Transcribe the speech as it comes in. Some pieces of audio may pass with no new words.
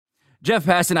Jeff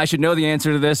Passan, I should know the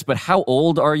answer to this, but how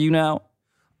old are you now?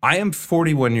 I am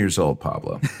 41 years old,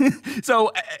 Pablo.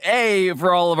 So,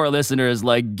 for all of our listeners,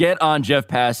 get on Jeff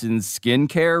Passan's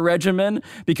skincare regimen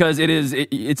because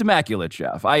it's immaculate,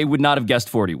 Jeff. I would not have guessed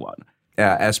 41.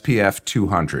 SPF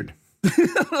 200.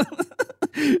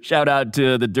 Shout out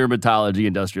to the Dermatology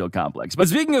Industrial Complex. But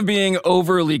speaking of being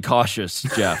overly cautious,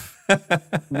 Jeff,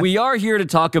 we are here to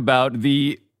talk about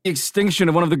the extinction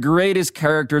of one of the greatest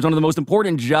characters, one of the most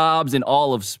important jobs in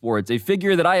all of sports, a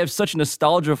figure that I have such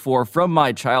nostalgia for from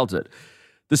my childhood,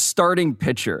 the starting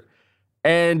pitcher.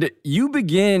 And you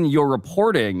begin your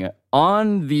reporting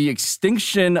on the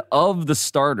extinction of the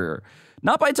starter,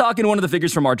 not by talking to one of the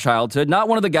figures from our childhood, not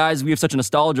one of the guys we have such a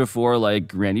nostalgia for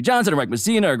like Randy Johnson or Mike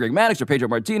Messina or Greg Maddux or Pedro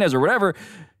Martinez or whatever.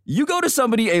 You go to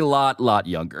somebody a lot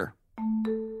younger.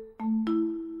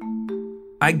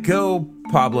 I go,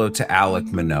 Pablo, to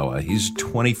Alek Manoah. He's a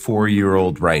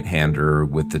 24-year-old right-hander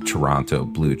with the Toronto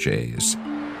Blue Jays. Swing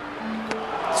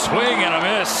and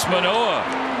a miss. Manoah,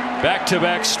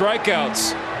 back-to-back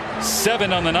strikeouts.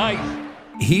 7 on the night.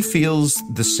 He feels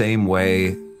the same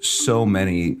way so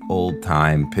many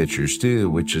old-time pitchers do,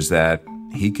 which is that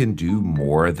he can do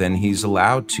more than he's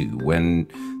allowed to. When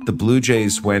the Blue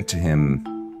Jays went to him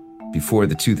before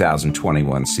the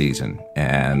 2021 season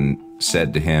and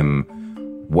said to him,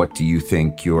 "What do you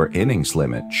think your innings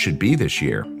limit should be this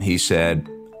year?" He said,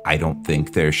 "I don't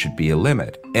think there should be a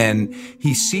limit." And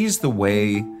he sees the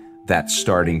way that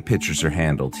starting pitchers are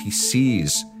handled. He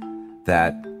sees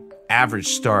that average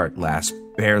start lasts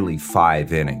barely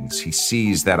 5 innings. He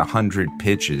sees that 100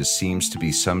 pitches seems to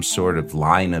be some sort of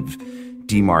line of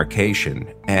demarcation.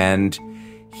 And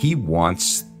he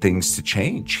wants things to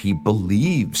change. He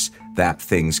believes that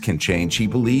things can change. He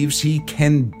believes he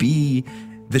can be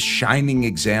the shining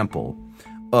example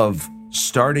of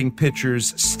starting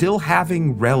pitchers still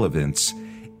having relevance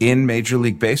in Major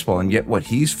League Baseball. And yet what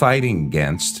he's fighting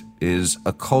against is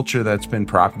a culture that's been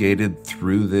propagated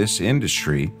through this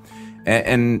industry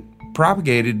and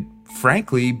propagated,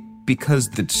 frankly, because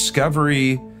the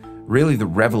discovery, really the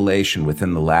revelation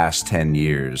within the last 10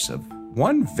 years of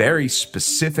one very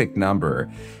specific number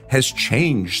has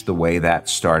changed the way that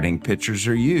starting pitchers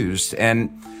are used. And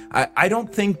I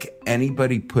don't think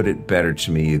anybody put it better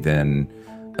to me than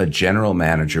a general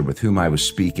manager with whom I was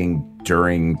speaking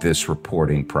during this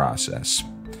reporting process.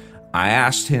 I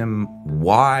asked him,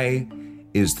 why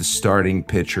is the starting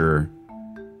pitcher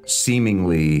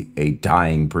seemingly a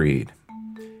dying breed?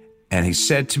 And he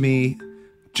said to me,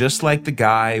 just like the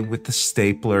guy with the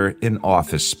stapler in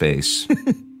Office Space,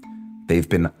 they've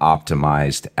been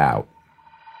optimized out.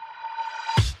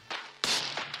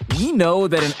 We know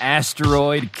that an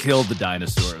asteroid killed the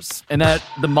dinosaurs and that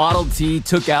the Model T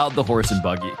took out the horse and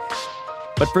buggy.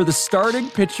 But for the starting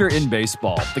pitcher in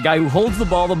baseball, the guy who holds the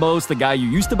ball the most, the guy you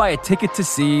used to buy a ticket to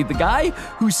see, the guy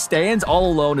who stands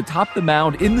all alone atop the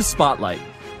mound in the spotlight,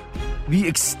 the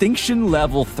extinction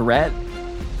level threat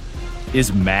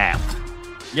is math.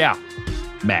 Yeah,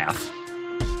 math.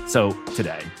 So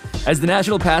today, as the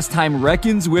national pastime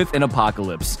reckons with an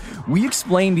apocalypse, we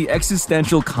explain the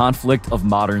existential conflict of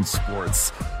modern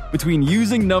sports between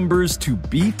using numbers to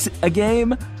beat a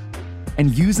game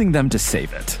and using them to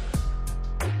save it.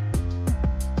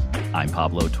 I'm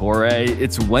Pablo Torre.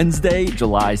 It's Wednesday,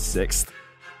 July 6th.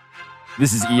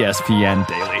 This is ESPN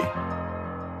Daily.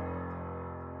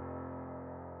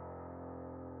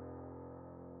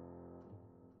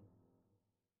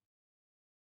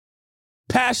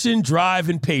 Passion, drive,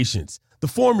 and patience. The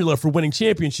formula for winning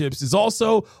championships is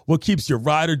also what keeps your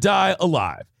ride or die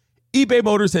alive. eBay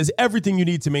Motors has everything you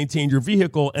need to maintain your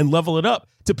vehicle and level it up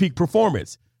to peak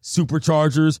performance.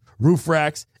 Superchargers, roof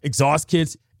racks, exhaust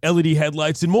kits, LED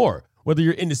headlights, and more. Whether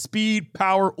you're into speed,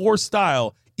 power, or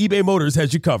style, eBay Motors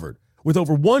has you covered. With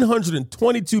over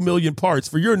 122 million parts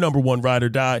for your number one ride or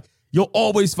die, you'll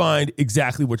always find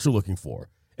exactly what you're looking for.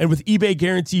 And with eBay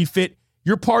Guaranteed Fit,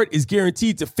 your part is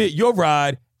guaranteed to fit your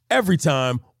ride every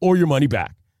time or your money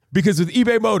back. Because with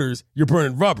eBay Motors, you're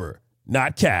burning rubber,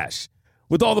 not cash.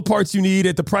 With all the parts you need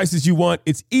at the prices you want,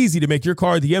 it's easy to make your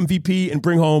car the MVP and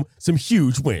bring home some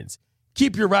huge wins.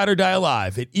 Keep your ride or die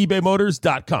alive at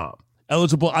ebaymotors.com.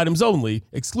 Eligible items only.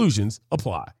 Exclusions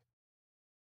apply.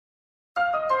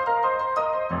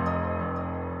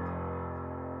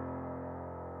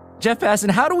 Jeff Passan,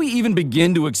 how do we even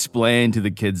begin to explain to the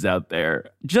kids out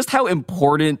there just how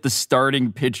important the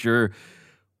starting pitcher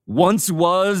once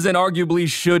was and arguably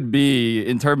should be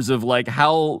in terms of like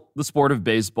how the sport of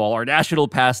baseball, our national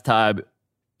pastime,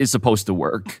 is supposed to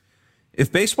work?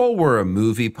 If baseball were a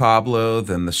movie, Pablo,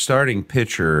 then the starting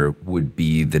pitcher would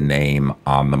be the name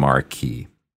on the marquee.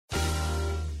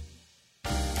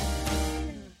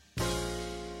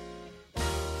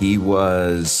 He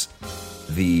was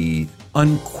the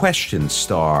unquestioned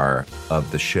star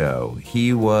of the show.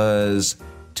 He was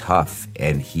tough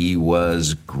and he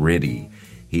was gritty.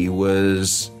 He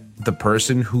was the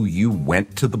person who you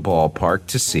went to the ballpark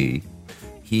to see.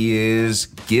 He is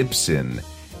Gibson,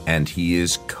 and he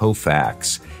is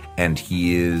Koufax, and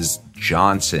he is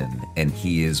Johnson, and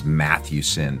he is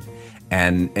Mathewson.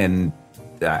 And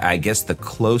I guess the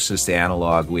closest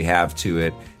analog we have to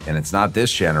it, and it's not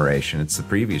this generation, it's the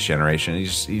previous generation,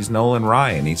 he's Nolan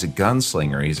Ryan. He's a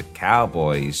gunslinger, he's a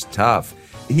cowboy, he's tough.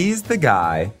 He's the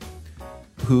guy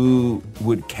who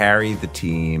would carry the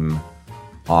team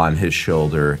on his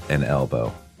shoulder and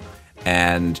elbow.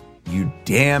 And you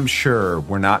damn sure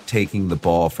were not taking the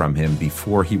ball from him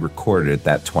before he recorded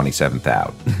that 27th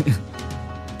out.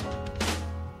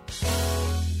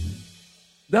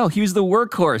 No, he was the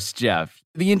workhorse, Jeff.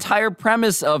 The entire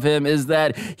premise of him is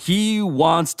that he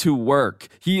wants to work.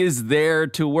 He is there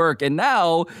to work. And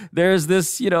now there's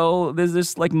this, there's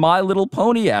this like My Little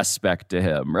Pony aspect to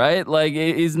him, right? Like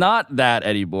he's not that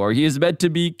anymore. He is meant to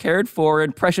be cared for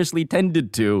and preciously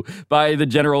tended to by the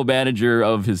general manager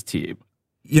of his team.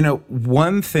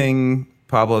 One thing,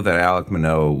 Pablo, that Alek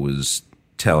Manoah was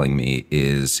telling me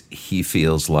is he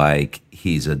feels like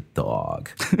he's a dog.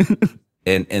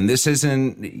 and this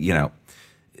isn't,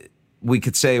 we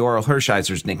could say Orel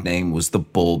Hershiser's nickname was the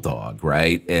Bulldog,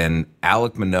 right? And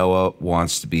Alek Manoah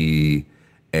wants to be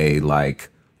a,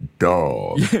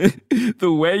 dog.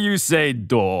 The way you say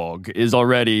dog is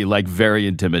already, very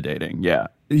intimidating, yeah.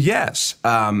 Yes.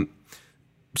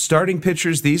 Starting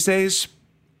pitchers these days,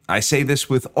 I say this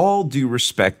with all due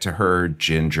respect to her,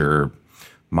 Ginger,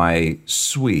 my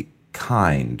sweet,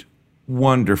 kind,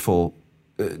 wonderful,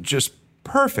 just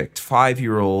perfect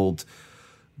 5-year-old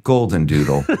golden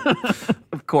doodle.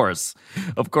 Of course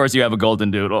you have a golden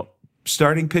doodle.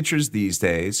 Starting pitchers these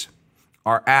days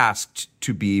are asked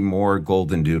to be more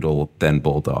golden doodle than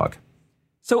bulldog.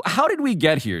 So how did we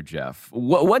get here, Jeff?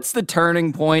 What's the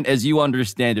turning point, as you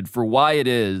understand it, for why it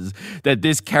is that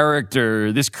this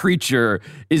character, this creature,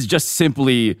 is just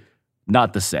simply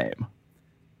not the same?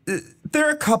 There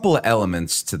are a couple of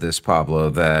elements to this,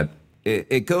 Pablo, that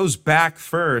it goes back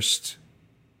first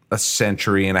a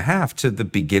century and a half to the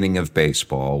beginning of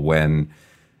baseball, when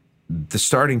the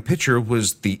starting pitcher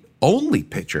was the only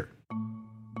pitcher.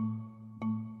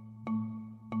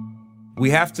 We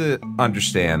have to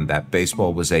understand that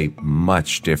baseball was a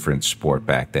much different sport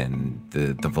back then.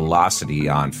 The velocity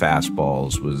on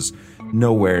fastballs was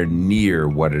nowhere near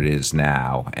what it is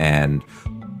now, and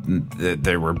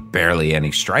there were barely any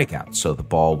strikeouts, so the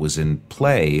ball was in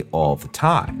play all the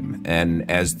time. And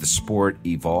as the sport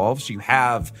evolves, you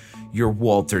have your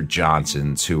Walter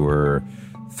Johnsons who are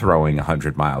throwing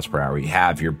 100 miles per hour. You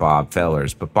have your Bob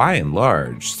Fellers, but by and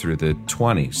large, through the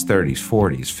 20s, 30s,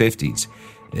 40s, 50s,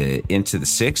 into the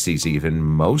 60s even,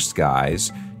 most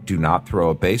guys do not throw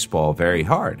a baseball very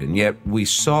hard. And yet we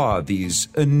saw these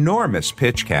enormous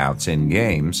pitch counts in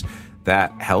games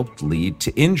that helped lead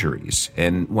to injuries.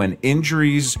 And when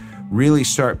injuries really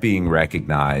start being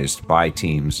recognized by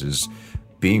teams as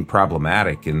being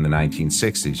problematic in the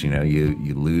 1960s,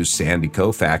 you lose Sandy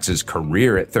Koufax's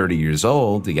career at 30 years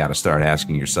old, you got to start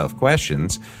asking yourself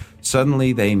questions.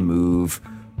 Suddenly they move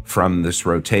from this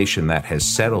rotation that has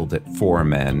settled at 4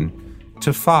 men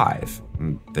to 5.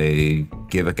 They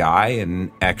give a guy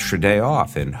an extra day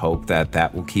off and hope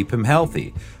that will keep him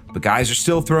healthy. But guys are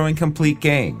still throwing complete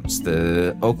games.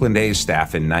 The Oakland A's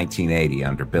staff in 1980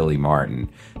 under Billy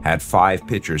Martin had 5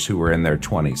 pitchers who were in their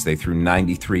 20s. They threw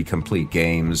 93 complete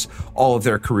games. All of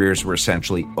their careers were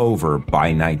essentially over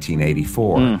by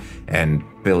 1984. And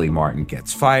Billy Martin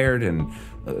gets fired. And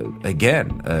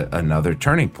again, another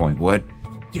turning point.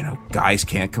 Guys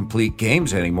can't complete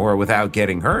games anymore without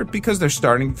getting hurt because they're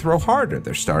starting to throw harder.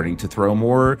 They're starting to throw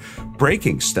more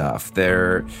breaking stuff.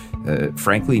 They're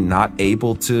frankly not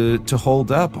able to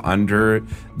hold up under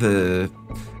the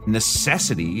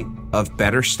necessity of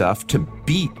better stuff to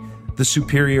beat the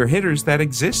superior hitters that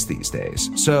exist these days.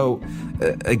 So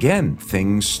again,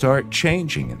 things start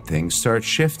changing and things start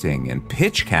shifting, and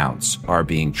pitch counts are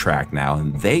being tracked now,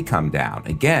 and they come down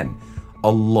again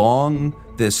along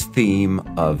this theme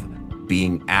of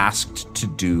being asked to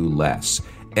do less.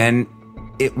 And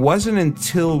it wasn't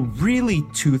until really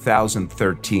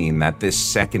 2013 that this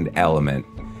second element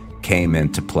came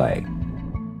into play.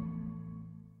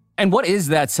 And what is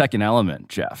that second element,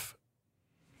 Jeff?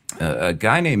 A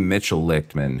guy named Mitchell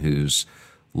Lichtman, who's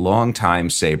longtime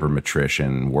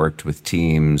sabermetrician, worked with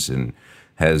teams and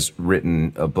has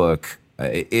written a book.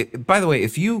 By the way,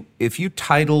 if you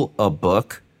title a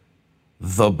book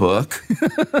The Book,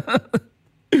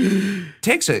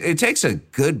 It takes a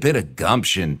good bit of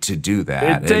gumption to do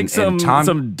that. It takes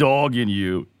some dog in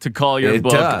you to call your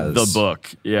book the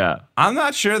book. Yeah. I'm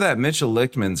not sure that Mitchell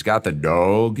Lichtman's got the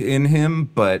dog in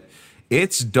him, but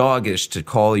it's doggish to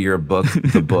call your book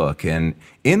the book. And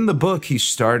in the book, he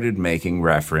started making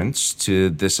reference to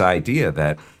this idea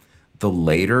that the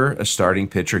later a starting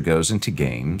pitcher goes into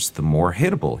games, the more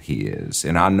hittable he is.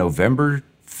 And on November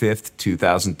 5th,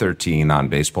 2013, on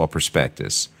Baseball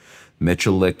Prospectus,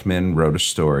 Mitchell Lichtman wrote a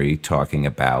story talking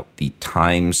about the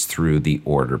times through the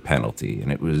order penalty.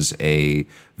 And it was a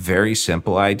very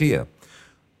simple idea.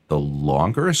 The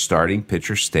longer a starting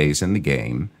pitcher stays in the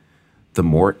game, the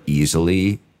more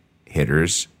easily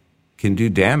hitters can do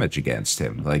damage against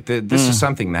him. Like this is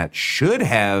something that should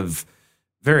have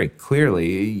very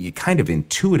clearly, you kind of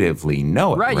intuitively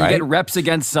know it, right? You get reps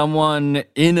against someone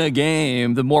in a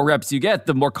game. The more reps you get,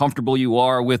 the more comfortable you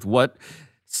are with what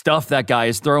stuff that guy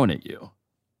is throwing at you.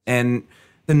 And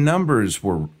the numbers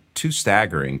were too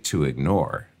staggering to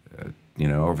ignore.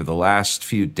 Over the last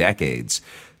few decades,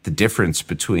 the difference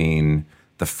between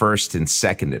the first and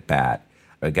second at bat,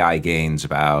 a guy gains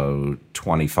about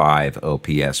 25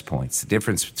 OPS points. The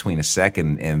difference between a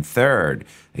second and third,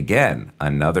 again,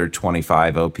 another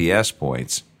 25 OPS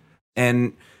points.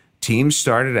 And teams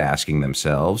started asking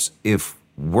themselves, if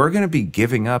we're going to be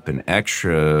giving up an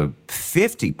extra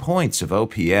 50 points of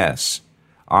OPS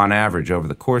on average over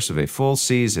the course of a full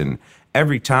season,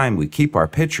 every time we keep our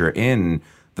pitcher in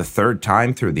the third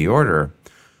time through the order,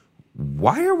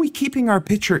 why are we keeping our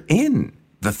pitcher in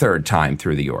the third time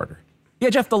through the order? Yeah,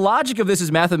 Jeff, the logic of this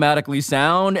is mathematically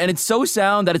sound, and it's so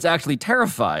sound that it's actually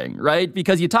terrifying, right?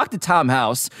 Because you talk to Tom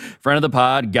House, friend of the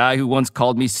pod, guy who once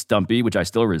called me Stumpy, which I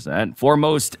still resent,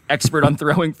 foremost expert on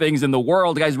throwing things in the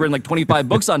world. The guy's written like 25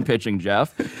 books on pitching,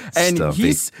 Jeff. And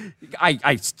Stumpy.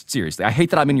 I seriously, I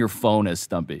hate that I'm in your phone as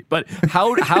Stumpy. But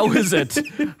how is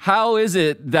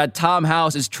it that Tom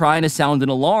House is trying to sound an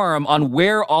alarm on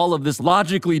where all of this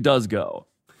logically does go?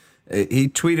 He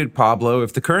tweeted, Pablo,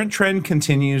 if the current trend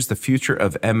continues, the future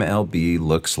of MLB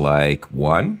looks like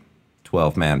 1,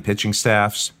 12-man pitching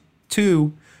staffs,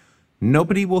 2,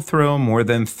 nobody will throw more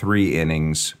than 3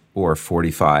 innings or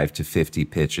 45 to 50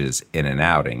 pitches in an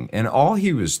outing. And all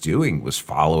he was doing was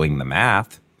following the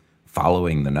math,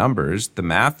 following the numbers. The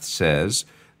math says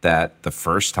that the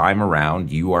first time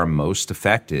around, you are most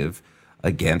effective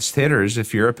against hitters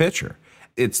if you're a pitcher.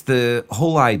 It's the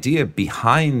whole idea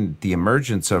behind the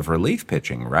emergence of relief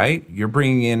pitching, right? You're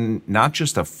bringing in not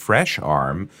just a fresh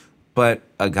arm, but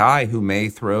a guy who may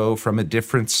throw from a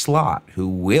different slot, who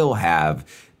will have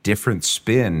different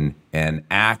spin and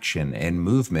action and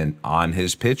movement on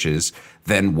his pitches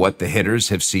than what the hitters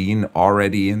have seen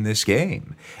already in this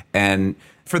game. And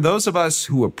for those of us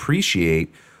who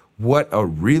appreciate what a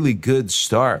really good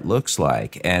start looks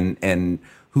like and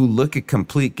who look at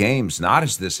complete games not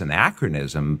as this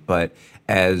anachronism, but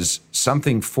as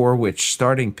something for which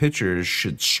starting pitchers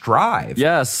should strive.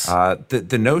 Yes.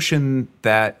 The notion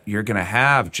that you're going to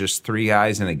have just 3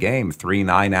 guys in a game, 3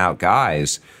 9-out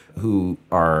guys who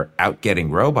are out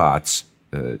getting robots,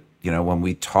 when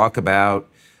we talk about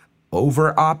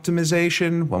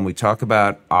over-optimization, when we talk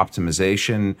about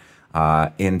optimization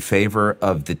in favor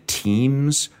of the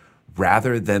teams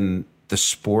rather than the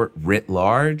sport writ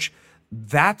large,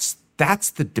 that's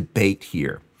the debate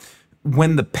here.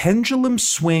 When the pendulum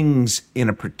swings in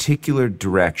a particular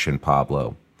direction,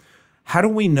 Pablo, how do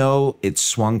we know it's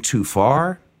swung too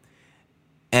far?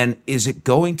 And is it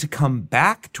going to come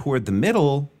back toward the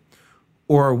middle,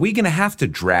 or are we going to have to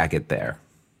drag it there?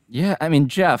 Yeah, I mean,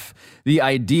 Jeff, the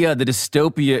idea, the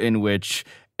dystopia in which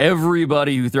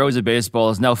everybody who throws a baseball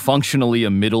is now functionally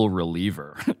a middle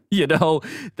reliever.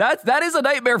 That is a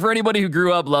nightmare for anybody who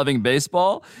grew up loving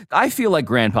baseball. I feel like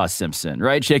Grandpa Simpson,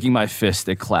 right? Shaking my fist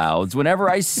at clouds whenever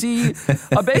I see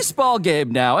a baseball game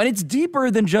now. And it's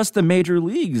deeper than just the major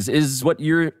leagues is what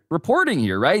you're reporting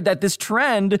here, right? That this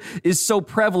trend is so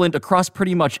prevalent across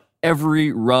pretty much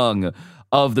every rung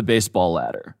of the baseball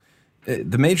ladder.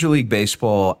 The Major League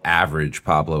Baseball average,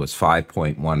 Pablo, is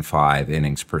 5.15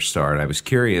 innings per start. I was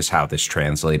curious how this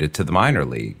translated to the minor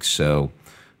leagues. So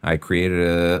I created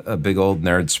a big old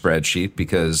nerd spreadsheet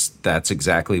because that's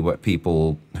exactly what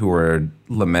people who are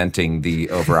lamenting the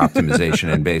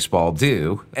over-optimization in baseball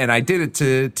do. And I did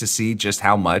it to see just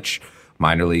how much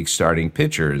minor league starting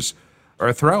pitchers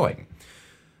are throwing.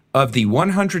 Of the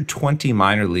 120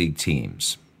 minor league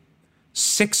teams,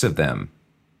 6 of them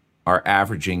are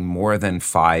averaging more than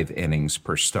 5 innings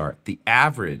per start. The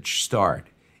average start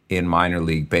in minor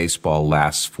league baseball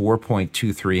lasts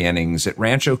 4.23 innings. At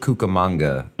Rancho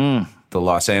Cucamonga, the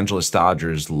Los Angeles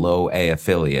Dodgers low A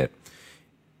affiliate,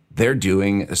 They're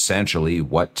doing essentially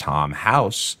what Tom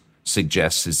House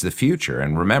suggests is the future.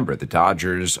 And remember, the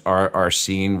Dodgers are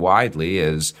seen widely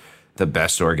as the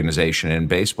best organization in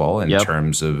baseball in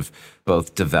terms of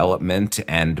both development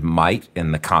and might,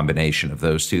 in the combination of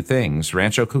those two things.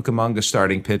 Rancho Cucamonga's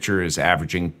starting pitcher is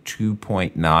averaging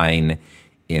 2.9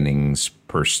 innings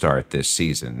per start this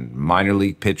season. Minor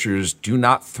league pitchers do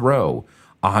not throw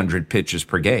 100 pitches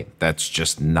per game. That's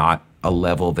just not a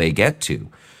level they get to.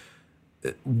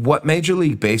 What Major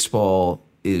League Baseball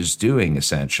is doing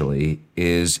essentially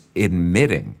is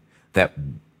admitting that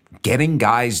getting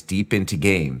guys deep into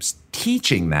games,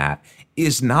 teaching that,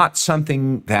 is not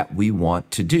something that we want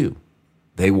to do.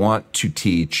 They want to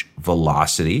teach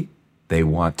velocity. They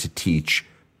want to teach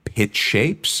pitch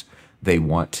shapes. They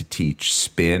want to teach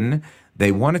spin.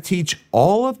 They want to teach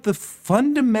all of the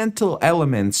fundamental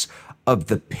elements of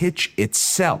the pitch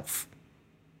itself.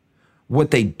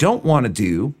 What they don't want to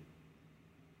do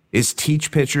is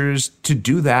teach pitchers to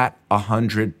do that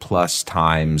 100+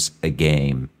 times a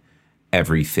game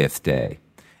every fifth day.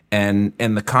 And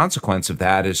the consequence of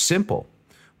that is simple.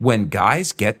 When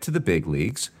guys get to the big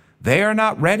leagues, they are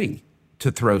not ready to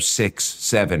throw 6,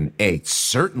 7, 8,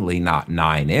 certainly not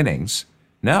 9 innings.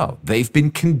 No, they've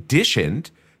been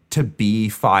conditioned to be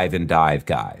 5 and dive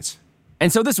guys.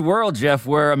 And so this world, Jeff,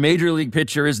 where a major league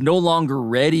pitcher is no longer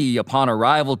ready upon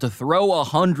arrival to throw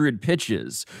 100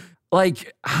 pitches,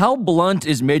 like, how blunt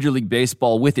is Major League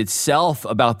Baseball with itself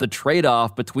about the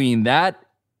trade-off between that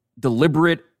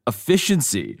deliberate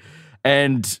efficiency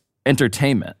and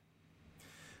entertainment?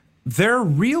 There are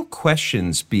real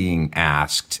questions being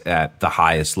asked at the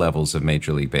highest levels of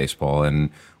Major League Baseball. And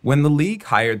when the league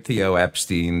hired Theo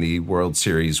Epstein, the World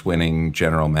Series winning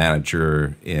general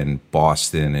manager in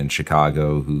Boston and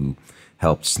Chicago, who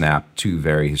helped snap 2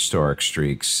 very historic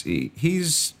streaks,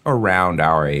 he's around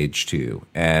our age too.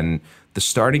 And the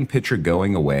starting pitcher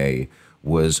going away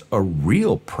was a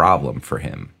real problem for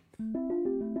him.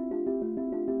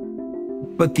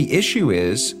 But the issue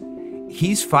is,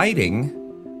 he's fighting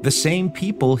the same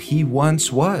people he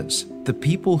once was. The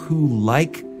people who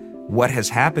like what has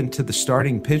happened to the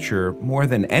starting pitcher more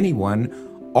than anyone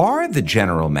are the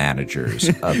general managers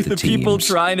of the the teams. People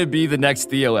trying to be the next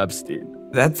Theo Epstein.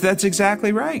 That's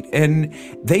exactly right. And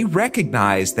they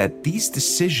recognize that these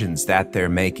decisions that they're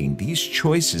making, these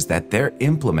choices that they're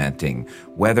implementing,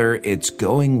 whether it's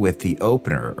going with the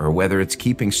opener or whether it's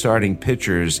keeping starting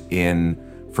pitchers in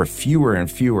for fewer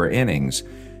and fewer innings,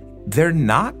 they're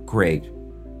not great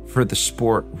for the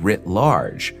sport writ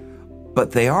large,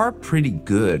 but they are pretty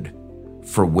good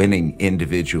for winning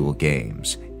individual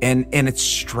games. And it's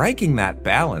striking that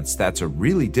balance that's a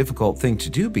really difficult thing to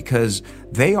do, because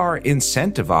they are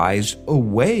incentivized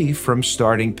away from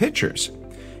starting pitchers.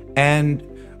 And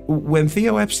when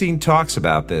Theo Epstein talks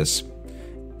about this,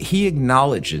 he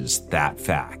acknowledges that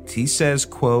fact. He says,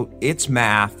 quote, "It's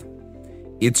math,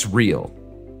 it's real.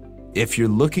 If you're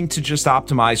looking to just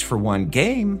optimize for one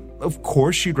game, of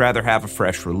course you'd rather have a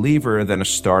fresh reliever than a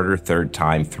starter third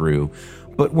time through.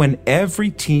 But when every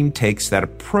team takes that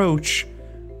approach,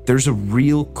 there's a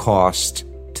real cost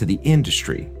to the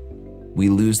industry. We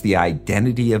lose the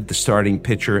identity of the starting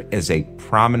pitcher as a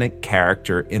prominent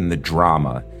character in the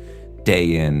drama,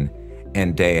 day in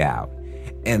and day out."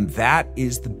 And that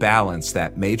is the balance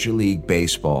that Major League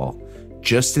Baseball,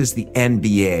 just as the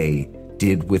NBA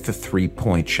did with the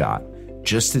three-point shot,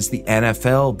 just as the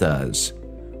NFL does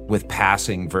with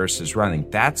passing versus running,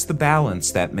 that's the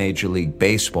balance that Major League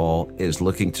Baseball is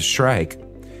looking to strike,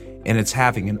 and it's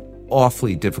having an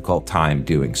awfully difficult time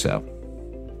doing so.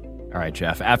 All right,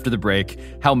 Jeff, after the break,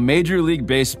 how Major League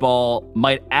Baseball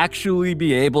might actually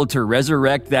be able to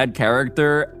resurrect that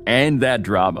character and that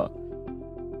drama.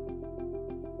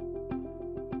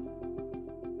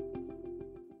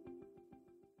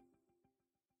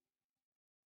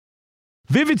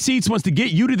 Vivid Seats wants to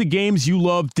get you to the games you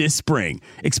love this spring.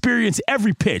 Experience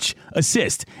every pitch,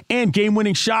 assist, and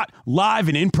game-winning shot live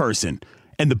and in person.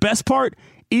 And the best part?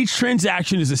 Each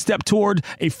transaction is a step toward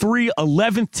a free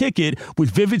 11th ticket with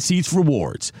Vivid Seats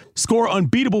rewards. Score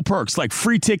unbeatable perks like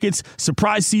free tickets,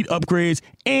 surprise seat upgrades,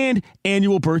 and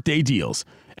annual birthday deals.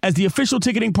 As the official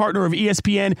ticketing partner of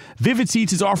ESPN, Vivid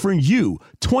Seats is offering you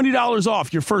 $20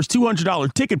 off your first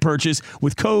 $200 ticket purchase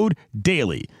with code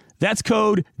DAILY. That's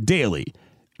code DAILY.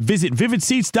 Visit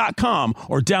vividseats.com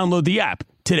or download the app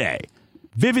today.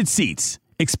 Vivid Seats.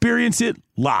 Experience it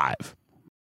live.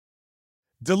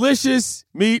 Delicious,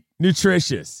 meat,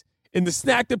 nutritious. In the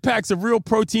snack that packs a real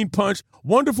protein punch,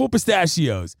 Wonderful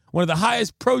Pistachios, one of the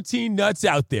highest protein nuts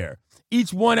out there.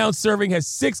 Each 1 ounce serving has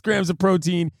 6 grams of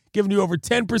protein, giving you over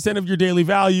 10% of your daily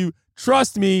value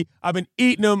Trust me, I've been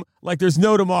eating them like there's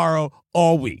no tomorrow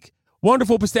all week.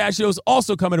 Wonderful Pistachios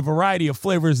also come in a variety of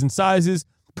flavors and sizes,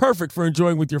 perfect for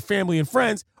enjoying with your family and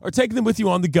friends or taking them with you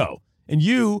on the go. And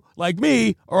you, like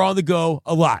me, are on the go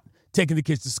a lot, taking the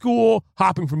kids to school,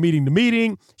 hopping from meeting to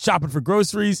meeting, shopping for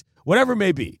groceries, whatever it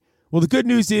may be. Well, the good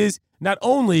news is not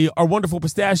only are Wonderful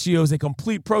Pistachios a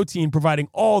complete protein providing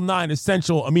all 9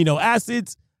 essential amino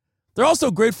acids, they're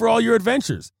also great for all your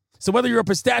adventures. So whether you're a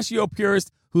pistachio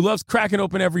purist who loves cracking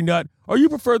open every nut or you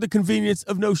prefer the convenience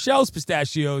of no-shells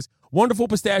pistachios, Wonderful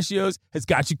Pistachios has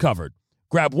got you covered.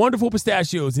 Grab Wonderful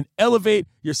Pistachios and elevate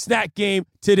your snack game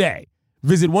today.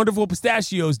 Visit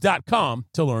WonderfulPistachios.com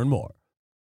to learn more.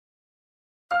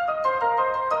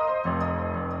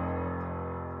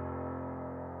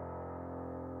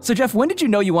 So, Jeff, when did you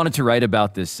know you wanted to write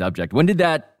about this subject? When did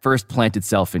that first plant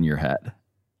itself in your head?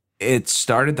 It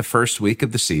started the first week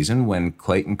of the season when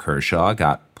Clayton Kershaw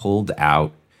got pulled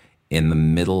out in the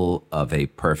middle of a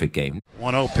perfect game.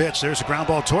 1-0 pitch. There's a ground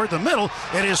ball toward the middle.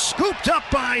 It is scooped up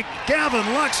by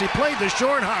Gavin Lux. He played the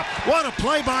short hop. What a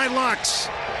play by Lux.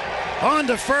 On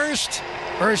to first.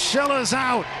 Urshela's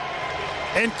out.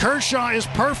 And Kershaw is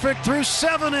perfect through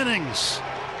 7 innings.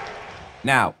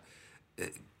 Now,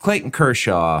 Clayton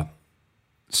Kershaw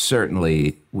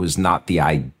certainly was not the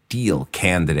ideal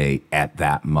candidate at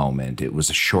that moment. It was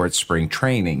a short spring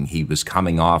training. He was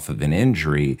coming off of an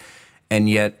injury. And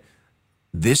yet,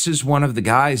 this is one of the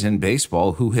guys in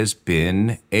baseball who has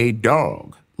been a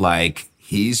dog. Like,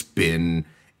 he's been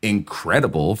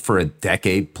incredible for a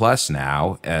decade plus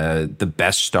now, the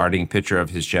best starting pitcher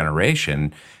of his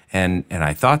generation. And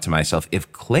I thought to myself,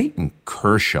 if Clayton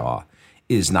Kershaw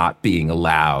is not being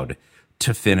allowed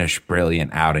to finish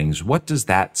brilliant outings, what does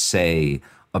that say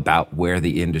about where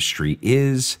the industry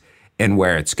is and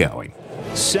where it's going?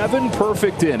 7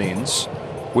 perfect innings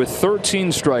with 13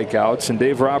 strikeouts, and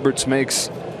Dave Roberts makes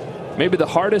maybe the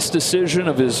hardest decision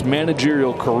of his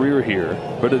managerial career here,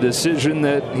 but a decision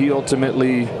that he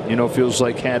ultimately, feels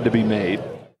like had to be made.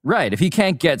 Right. If he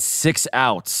can't get 6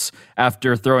 outs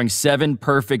after throwing 7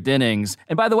 perfect innings,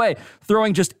 and by the way,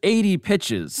 throwing just 80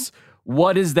 pitches,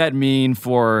 what does that mean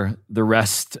for the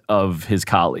rest of his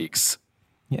colleagues?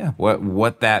 Yeah,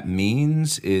 what that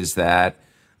means is that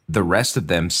the rest of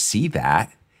them see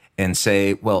that and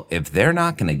say, well, if they're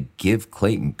not going to give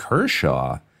Clayton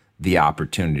Kershaw the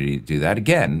opportunity to do that,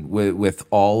 again, with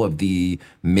all of the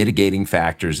mitigating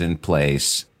factors in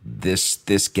place,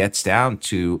 this gets down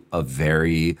to a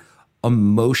very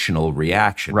emotional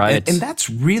reaction. Right. And that's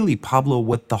really, Pablo,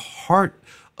 what the heart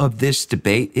of this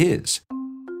debate is.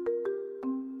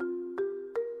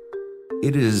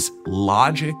 It is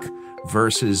logic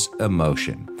versus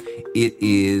emotion. It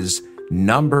is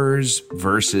numbers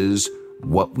versus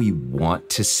what we want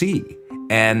to see.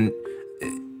 And,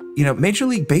 Major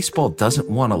League Baseball doesn't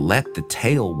want to let the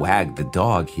tail wag the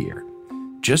dog here.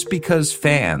 Just because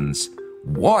fans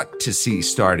want to see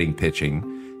starting pitching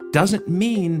doesn't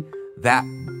mean that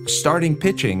starting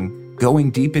pitching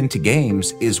going deep into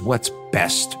games is what's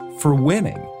best for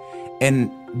winning.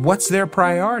 And what's their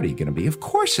priority going to be? Of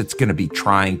course, it's going to be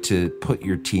trying to put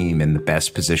your team in the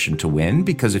best position to win,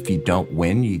 because if you don't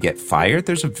win, you get fired.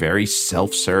 There's a very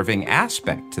self-serving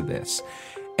aspect to this.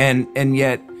 And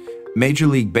yet, Major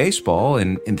League Baseball,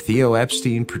 and Theo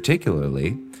Epstein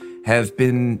particularly, have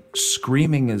been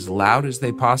screaming as loud as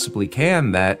they possibly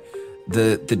can that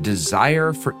the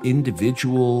desire for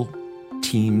individual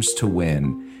teams to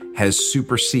win has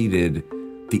superseded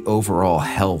the overall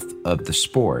health of the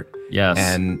sport. Yes.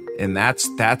 And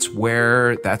that's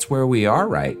where we are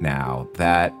right now,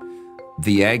 that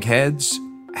the eggheads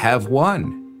have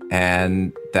won,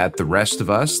 and that the rest of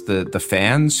us, the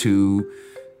fans who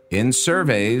in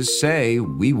surveys say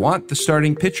we want the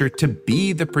starting pitcher to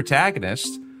be the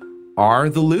protagonist, are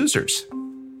the losers.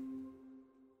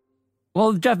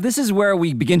 Well, Jeff, this is where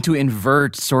we begin to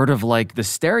invert sort of like the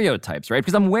stereotypes, right?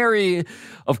 Because I'm wary,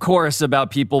 of course,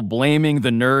 about people blaming the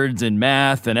nerds in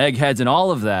math and eggheads and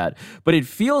all of that. But it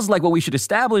feels like what we should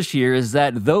establish here is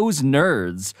that those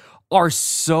nerds are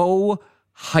so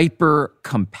hyper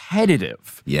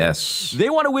competitive. Yes. They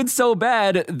want to win so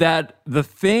bad that the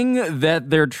thing that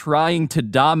they're trying to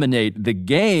dominate, the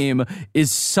game, is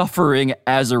suffering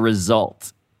as a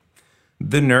result.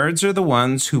 The nerds are the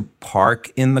ones who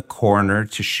park in the corner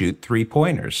to shoot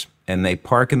 3-pointers. And they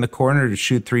park in the corner to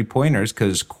shoot 3-pointers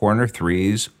because corner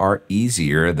threes are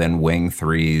easier than wing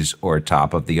threes or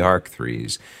top of the arc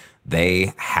threes.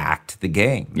 They hacked the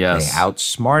game. Yes. They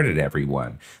outsmarted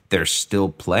everyone. They're still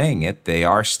playing it. They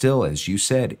are still, as you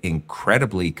said,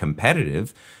 incredibly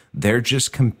competitive. They're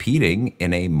just competing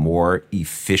in a more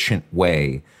efficient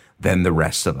way than the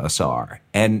rest of us are.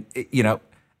 And,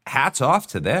 hats off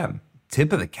to them,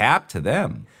 tip of the cap to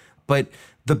them. But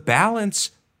the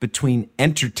balance between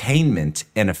entertainment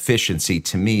and efficiency,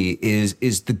 to me, is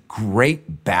the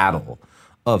great battle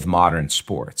of modern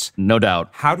sports. No doubt.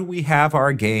 How do we have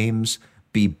our games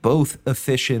be both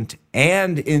efficient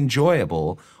and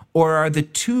enjoyable, or are the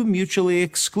two mutually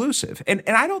exclusive? And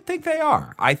I don't think they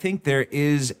are. I think there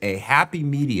is a happy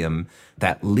medium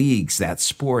that leagues, that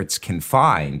sports can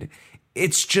find.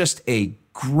 It's just a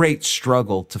great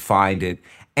struggle to find it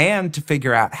and to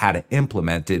figure out how to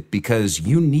implement it, because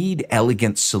you need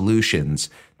elegant solutions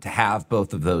to have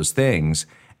both of those things.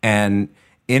 And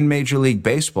in Major League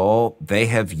Baseball, they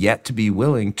have yet to be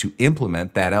willing to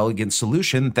implement that elegant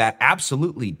solution that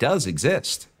absolutely does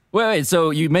exist. Wait,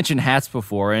 so you mentioned hats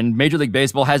before, and Major League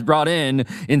Baseball has brought in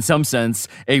some sense,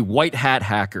 a white hat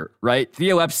hacker, right?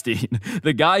 Theo Epstein,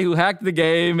 the guy who hacked the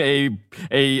game,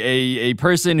 a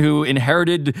person who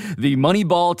inherited the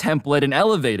Moneyball template and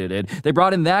elevated it. They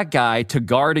brought in that guy to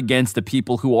guard against the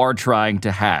people who are trying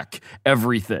to hack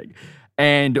everything.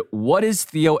 And what is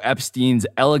Theo Epstein's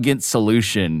elegant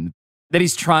solution that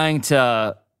he's trying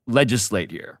to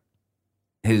legislate here?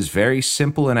 His very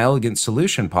simple and elegant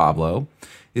solution, Pablo,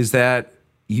 is that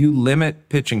you limit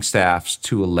pitching staffs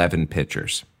to 11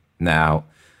 pitchers. Now,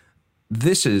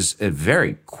 this is a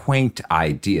very quaint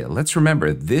idea. Let's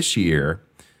remember, this year,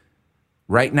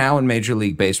 right now in Major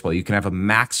League Baseball, you can have a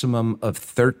maximum of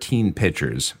 13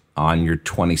 pitchers on your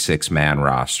 26-man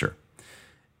roster.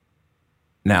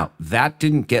 Now, that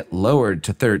didn't get lowered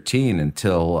to 13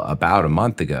 until about a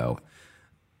month ago.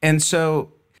 And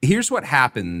so here's what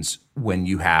happens when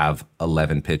you have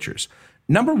 11 pitchers.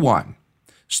 Number one,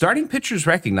 starting pitchers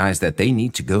recognize that they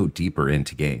need to go deeper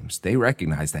into games. They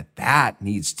recognize that that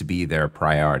needs to be their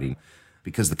priority,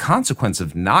 because the consequence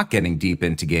of not getting deep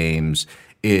into games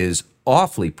is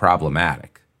awfully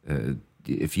problematic.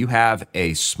 If you have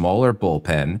a smaller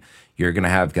bullpen, you're going to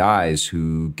have guys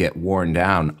who get worn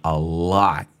down a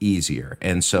lot easier.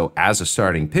 And so as a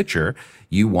starting pitcher,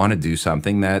 you want to do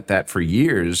something that for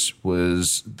years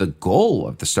was the goal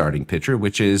of the starting pitcher,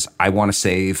 which is, I want to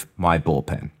save my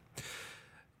bullpen.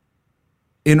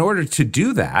 In order to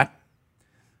do that,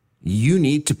 you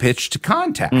need to pitch to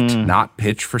contact, not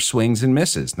pitch for swings and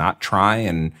misses, not try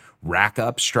and rack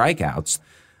up strikeouts.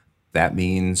 That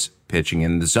means pitching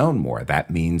in the zone more.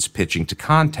 That means pitching to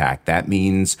contact. That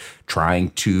means trying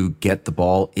to get the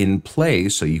ball in play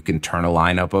so you can turn a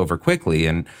lineup over quickly.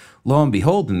 And lo and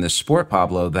behold, in this sport,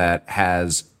 Pablo, that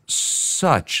has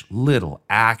such little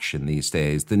action these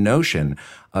days, the notion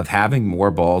of having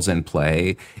more balls in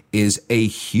play is a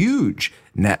huge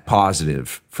net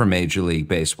positive for Major League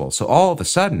Baseball. So all of a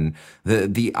sudden,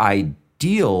 the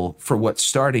ideal for what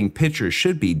starting pitchers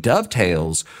should be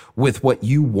dovetails with what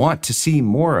you want to see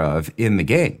more of in the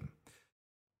game.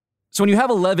 So when you have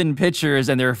 11 pitchers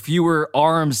and there are fewer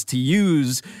arms to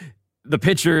use, the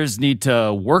pitchers need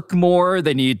to work more.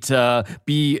 They need to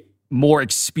be more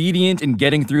expedient in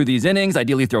getting through these innings,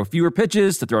 ideally throw fewer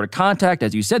pitches to throw to contact.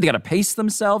 As you said, they got to pace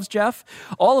themselves, Jeff.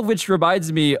 All of which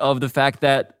reminds me of the fact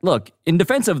that, look, in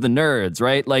defense of the nerds,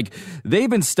 right? Like, they've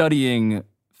been studying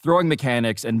throwing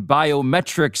mechanics and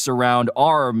biometrics around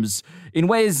arms in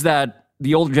ways that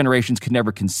the older generations could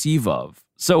never conceive of.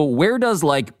 So where does,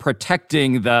 like,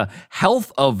 protecting the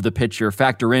health of the pitcher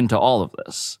factor into all of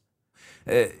this?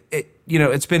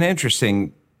 It's been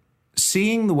interesting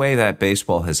seeing the way that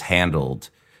baseball has handled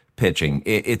pitching.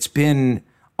 It's been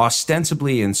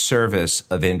ostensibly in service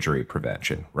of injury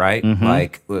prevention, right? Mm-hmm.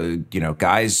 Like,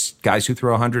 guys who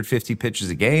throw 150 pitches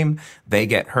a game, they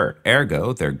get hurt.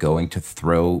 Ergo, they're going to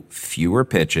throw fewer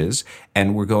pitches,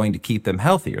 and we're going to keep them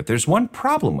healthier. There's one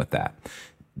problem with that.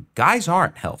 Guys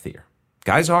aren't healthier.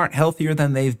 Guys aren't healthier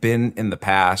than they've been in the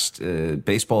past.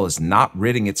 Baseball is not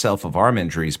ridding itself of arm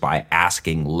injuries by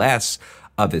asking less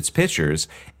of its pitchers,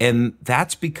 and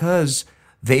that's because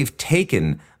they've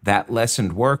taken that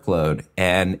lessened workload,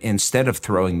 and instead of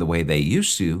throwing the way they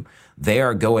used to, they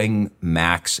are going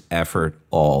max effort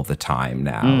all the time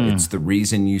now. It's the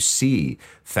reason you see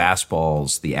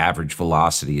fastballs, the average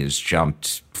velocity has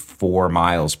jumped 4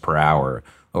 miles per hour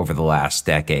over the last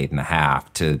decade and a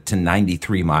half to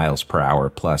 93 miles per hour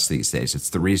plus these days. It's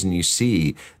the reason you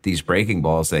see these breaking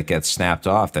balls that get snapped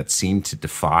off that seem to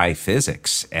defy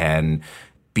physics. And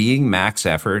being max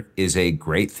effort is a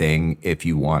great thing if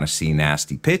you want to see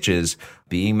nasty pitches.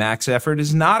 Being max effort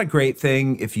is not a great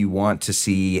thing if you want to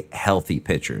see healthy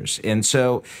pitchers. And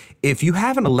so if you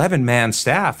have an 11-man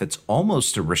staff, it's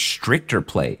almost a restrictor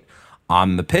plate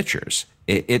on the pitchers.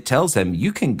 It tells them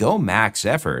you can go max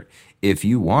effort if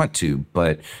you want to,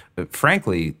 but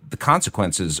frankly, the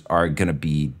consequences are going to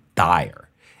be dire.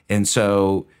 And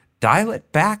so dial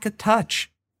it back a touch.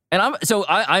 And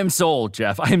I'm sold,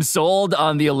 Jeff. I am sold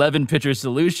on the 11 pitcher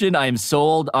solution. I am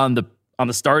sold on the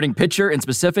starting pitcher in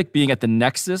specific being at the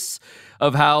nexus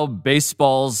of how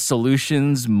baseball's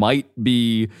solutions might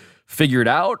be figured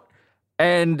out.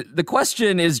 And the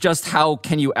question is just, how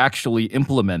can you actually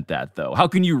implement that, though? How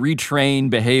can you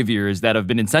retrain behaviors that have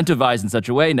been incentivized in such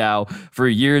a way now for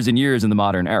years and years in the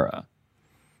modern era?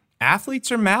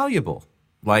 Athletes are malleable.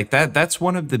 Like that's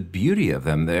one of the beauty of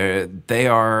them. They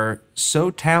are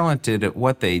so talented at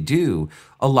what they do.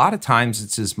 A lot of times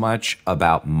it's as much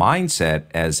about mindset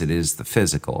as it is the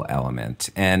physical element.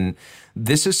 And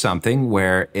this is something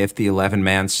where if the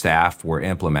 11-man staff were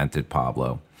implemented,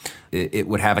 Pablo, it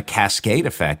would have a cascade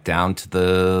effect down to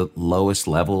the lowest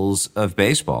levels of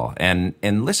baseball. And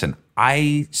listen,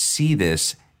 I see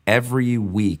this every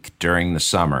week during the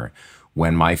summer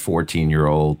when my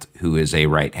 14-year-old, who is a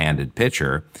right-handed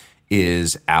pitcher,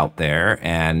 is out there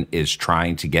and is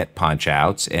trying to get punch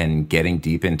outs and getting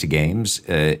deep into games.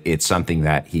 It's something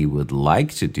that he would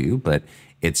like to do, but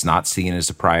it's not seen as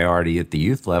a priority at the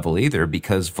youth level either,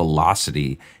 because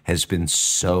velocity has been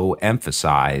so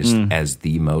emphasized as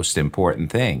the most important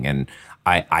thing. And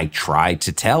I try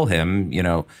to tell him,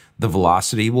 the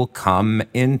velocity will come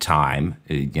in time.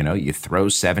 You throw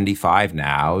 75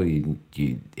 now,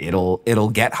 it'll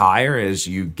get higher as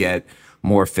you get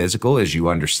more physical, as you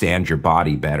understand your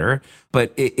body better.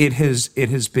 But it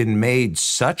has been made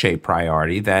such a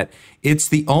priority that it's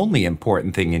the only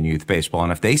important thing in youth baseball.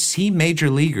 And if they see major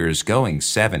leaguers going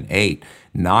 7, 8,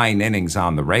 9 innings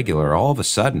on the regular, all of a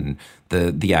sudden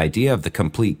the idea of the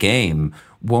complete game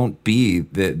won't be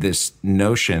this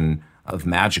notion of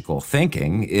magical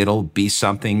thinking. It'll be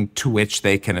something to which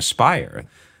they can aspire.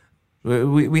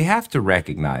 We have to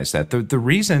recognize that the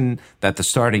reason that the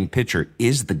starting pitcher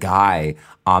is the guy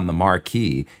on the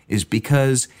marquee is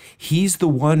because he's the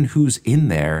one who's in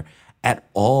there at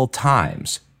all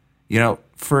times.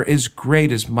 For as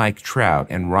great as Mike Trout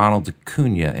and Ronald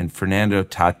Acuna and Fernando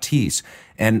Tatis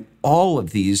and all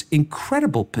of these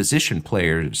incredible position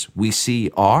players we see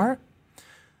are,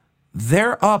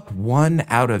 they're up 1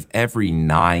 out of every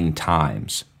 9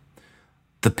 times.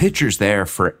 The pitcher's there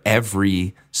for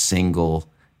every single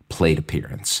plate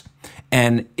appearance.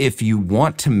 And if you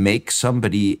want to make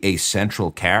somebody a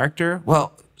central character,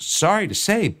 well, sorry to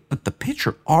say, but the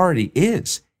pitcher already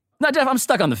is. Now, Jeff, I'm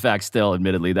stuck on the fact still,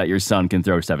 admittedly, that your son can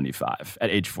throw 75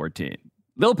 at age 14.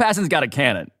 Lil Passon's got a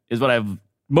cannon, is what I've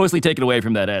mostly taken away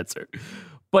from that answer.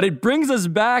 But it brings us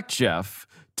back, Jeff,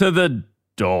 to the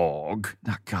dog.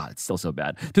 Oh, God, it's still so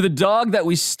bad. To the dog that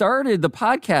we started the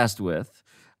podcast with,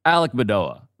 Alek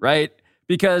Manoah, right?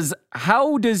 Because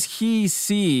how does he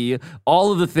see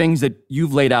all of the things that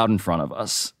you've laid out in front of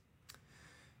us?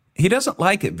 He doesn't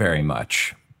like it very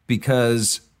much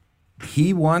because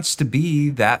he wants to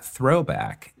be that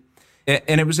throwback.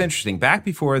 And it was interesting. Back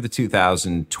before the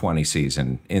 2020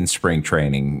 season in spring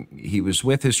training, he was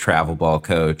with his travel ball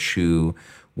coach who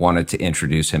wanted to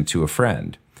introduce him to a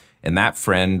friend. And that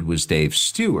friend was Dave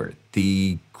Stewart,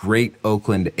 the great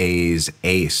Oakland A's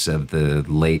ace of the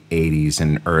late 80s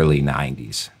and early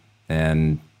 90s.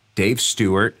 And Dave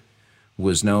Stewart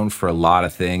was known for a lot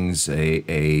of things,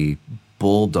 a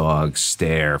bulldog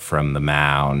stare from the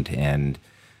mound and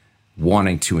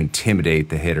wanting to intimidate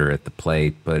the hitter at the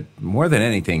plate. But more than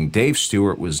anything, Dave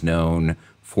Stewart was known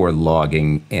for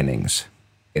logging innings.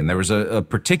 And there was a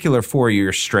particular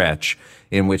 4-year stretch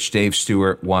in which Dave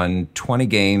Stewart won 20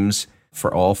 games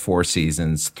for all 4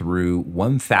 seasons through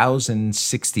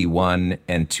 1,061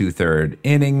 2/3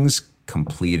 innings,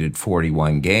 completed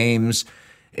 41 games.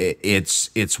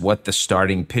 It's what the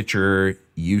starting pitcher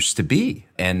used to be.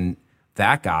 And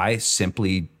that guy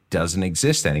simply doesn't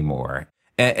exist anymore.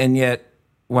 And yet,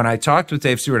 when I talked with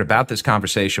Dave Stewart about this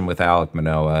conversation with Alek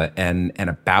Manoah and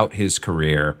about his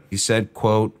career, he said,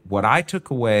 quote, "What I took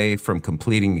away from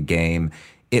completing the game,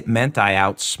 it meant I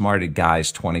outsmarted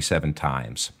guys 27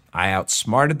 times. I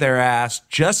outsmarted their ass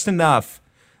just enough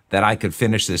that I could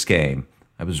finish this game.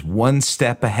 I was one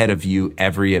step ahead of you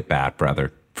every at bat,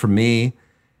 brother. For me,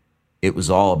 it was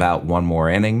all about one more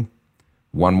inning,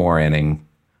 one more inning,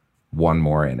 one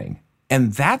more inning."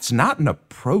 And that's not an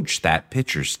approach that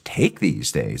pitchers take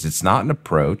these days. It's not an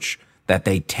approach that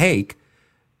they take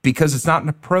because it's not an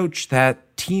approach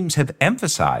that teams have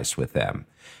emphasized with them.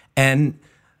 And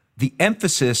the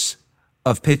emphasis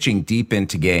of pitching deep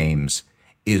into games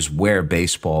is where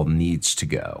baseball needs to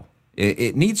go.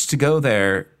 It needs to go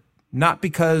there not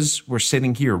because we're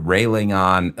sitting here railing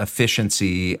on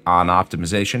efficiency, on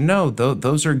optimization. No,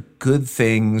 those are good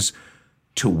things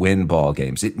to win ball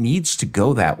games. It needs to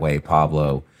go that way,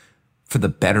 Pablo, for the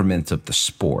betterment of the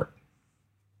sport.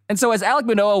 And so as Alek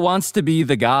Manoah wants to be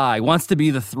the guy, wants to be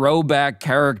the throwback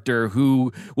character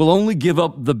who will only give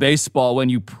up the baseball when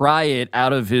you pry it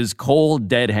out of his cold,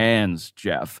 dead hands,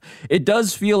 Jeff, it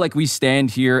does feel like we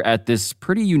stand here at this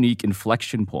pretty unique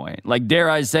inflection point. Like, dare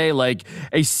I say, like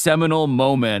a seminal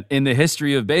moment in the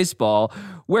history of baseball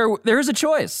where there's a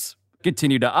choice.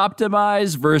 Continue to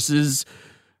optimize versus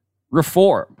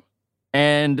reform.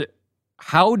 And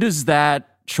how does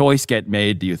that choice get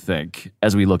made, do you think,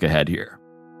 as we look ahead here?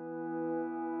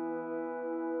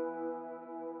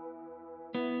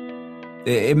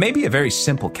 It may be a very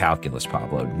simple calculus,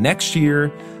 Pablo. Next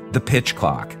year, the pitch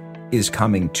clock is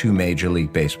coming to Major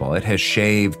League Baseball. It has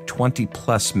shaved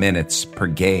 20-plus minutes per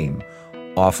game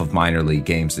off of minor league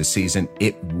games this season.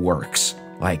 It works.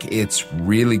 Like, it's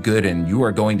really good, and you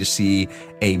are going to see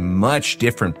a much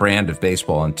different brand of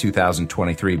baseball in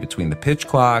 2023 between the pitch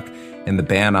clock and the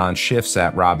ban on shifts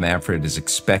that Rob Manfred is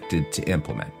expected to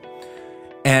implement.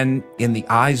 And in the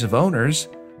eyes of owners,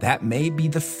 that may be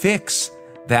the fix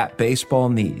that baseball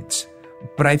needs.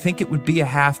 But I think it would be a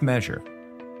half measure.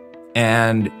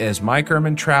 And as Mike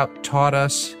Ehrmantraut taught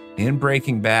us in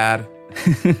Breaking Bad,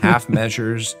 half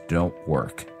measures don't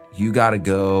work. You got to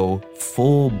go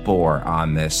full bore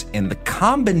on this. And the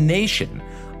combination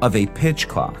of a pitch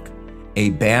clock,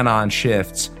 a ban on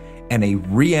shifts, and a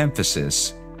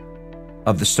re-emphasis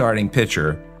of the starting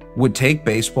pitcher would take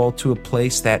baseball to a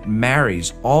place that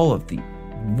marries all of the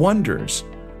wonders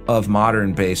of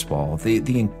modern baseball,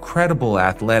 the incredible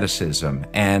athleticism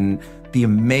and the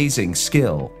amazing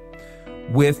skill,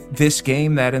 with this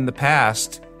game that in the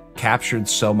past captured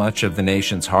so much of the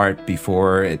nation's heart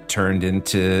before it turned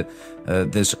into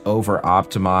this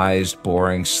over-optimized,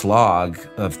 boring slog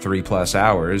of 3+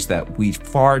 hours that we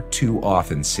far too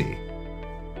often see.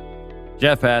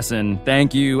 Jeff Passan,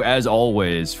 thank you, as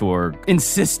always, for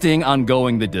insisting on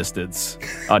going the distance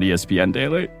on ESPN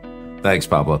Daily. Thanks,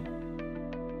 Pablo.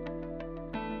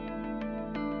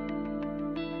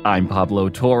 I'm Pablo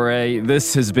Torre.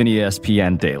 This has been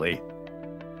ESPN Daily.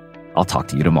 I'll talk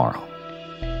to you tomorrow.